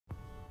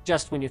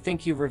Just when you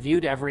think you've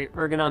reviewed every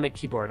ergonomic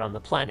keyboard on the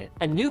planet,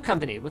 a new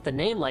company with a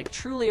name like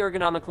Truly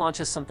Ergonomic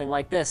launches something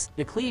like this,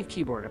 the Cleave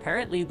keyboard,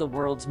 apparently the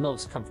world's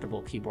most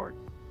comfortable keyboard.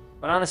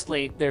 But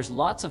honestly, there's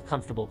lots of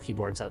comfortable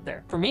keyboards out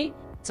there. For me,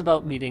 it's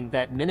about meeting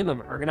that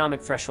minimum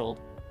ergonomic threshold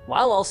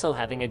while also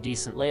having a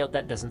decent layout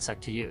that doesn't suck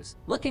to use.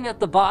 Looking at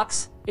the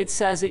box, it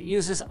says it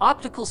uses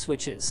optical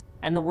switches,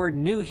 and the word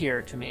new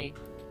here to me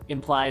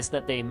implies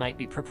that they might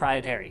be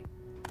proprietary.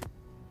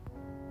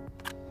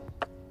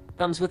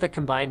 Comes with a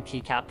combined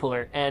keycap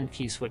puller and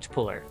key switch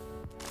puller.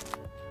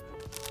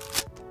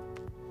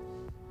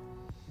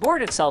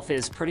 Board itself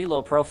is pretty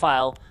low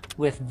profile,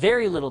 with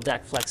very little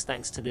deck flex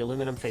thanks to the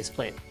aluminum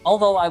faceplate,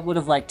 although I would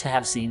have liked to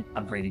have seen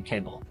a braided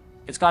cable.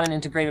 It's got an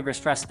integrated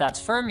wrist rest that's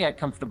firm yet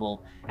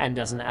comfortable and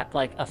doesn't act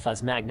like a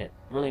fuzz magnet.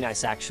 Really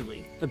nice,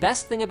 actually. The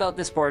best thing about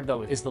this board,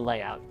 though, is the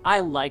layout. I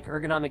like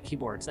ergonomic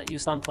keyboards that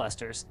use thumb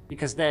clusters,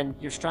 because then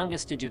your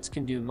strongest digits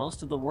can do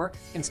most of the work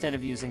instead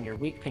of using your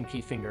weak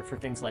pinky finger for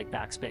things like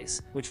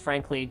backspace, which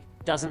frankly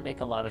doesn't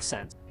make a lot of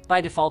sense.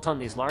 By default on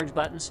these large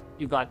buttons,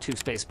 you've got 2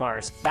 space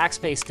bars,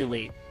 backspace,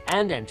 delete,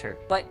 and enter,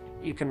 but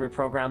you can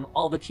reprogram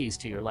all the keys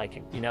to your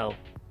liking,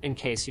 in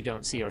case you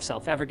don't see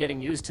yourself ever getting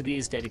used to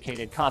these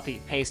dedicated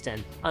copy, paste,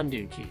 and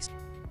undo keys.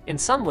 In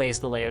some ways,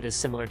 the layout is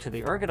similar to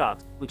the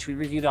Ergonomic, which we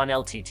reviewed on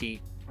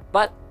LTT,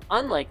 but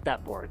unlike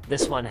that board,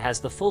 this one has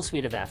the full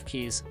suite of F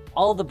keys,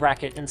 all the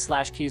bracket and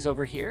slash keys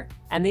over here,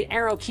 and the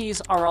arrow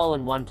keys are all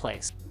in one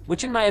place,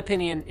 which in my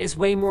opinion is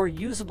way more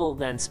usable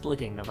than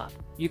splitting them up.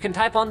 You can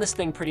type on this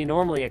thing pretty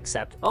normally,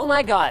 except, oh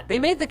my god, they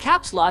made the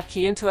caps lock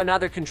key into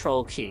another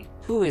control key.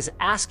 Who is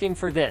asking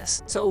for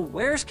this? So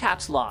where's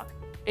caps lock?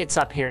 It's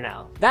up here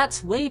now.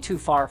 That's way too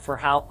far for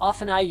how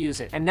often I use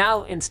it, and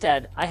now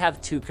instead I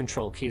have 2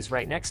 control keys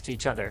right next to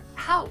each other.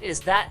 How is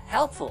that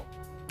helpful?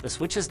 The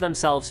switches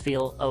themselves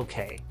feel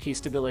okay. Key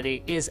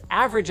stability is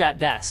average at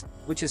best,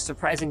 which is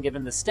surprising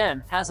given the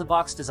stem has a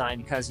box design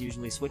because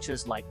usually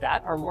switches like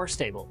that are more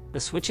stable. The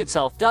switch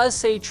itself does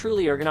say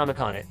Truly Ergonomic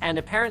on it, and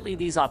apparently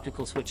these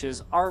optical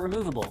switches are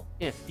removable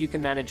if you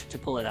can manage to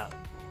pull it out.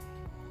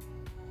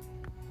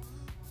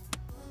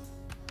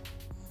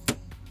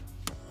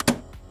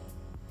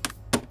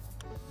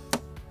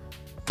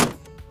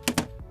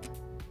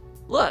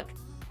 Look,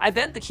 I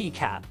bent the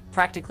keycap.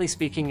 Practically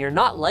speaking, you're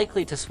not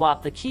likely to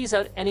swap the keys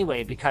out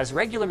anyway because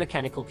regular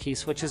mechanical key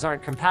switches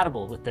aren't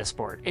compatible with this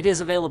board. It is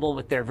available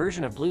with their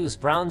version of blues,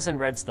 browns, and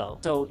reds though,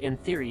 so in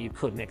theory you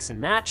could mix and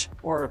match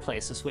or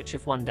replace a switch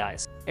if one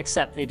dies.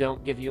 Except they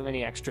don't give you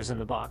any extras in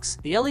the box.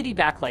 The LED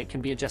backlight can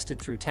be adjusted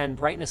through 10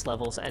 brightness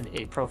levels and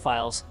 8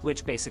 profiles,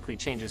 which basically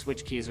changes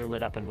which keys are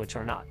lit up and which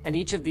are not. And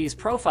each of these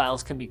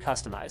profiles can be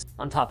customized.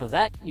 On top of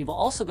that, you've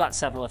also got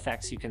several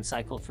effects you can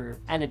cycle through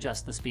and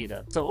adjust the speed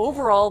of. So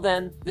overall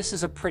then, this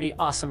is a pretty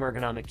awesome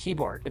ergonomic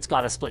keyboard. It's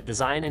got a split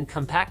design and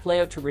compact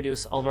layout to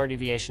reduce ulnar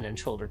deviation and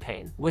shoulder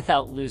pain,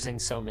 without losing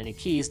so many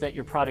keys that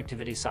your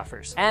productivity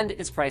suffers. And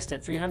it's priced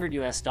at $300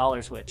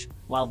 US, which,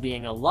 while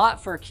being a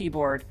lot for a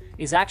keyboard,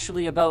 is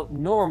actually about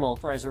normal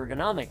for as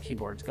ergonomic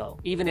keyboards go,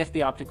 even if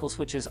the optical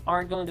switches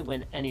aren't going to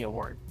win any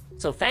award.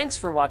 So thanks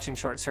for watching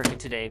Short Circuit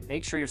today.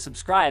 Make sure you're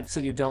subscribed so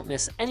you don't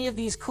miss any of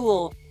these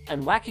cool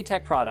and wacky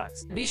tech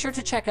products. Be sure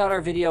to check out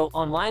our video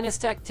on Linus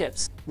Tech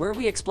Tips, where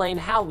we explain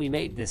how we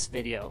made this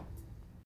video.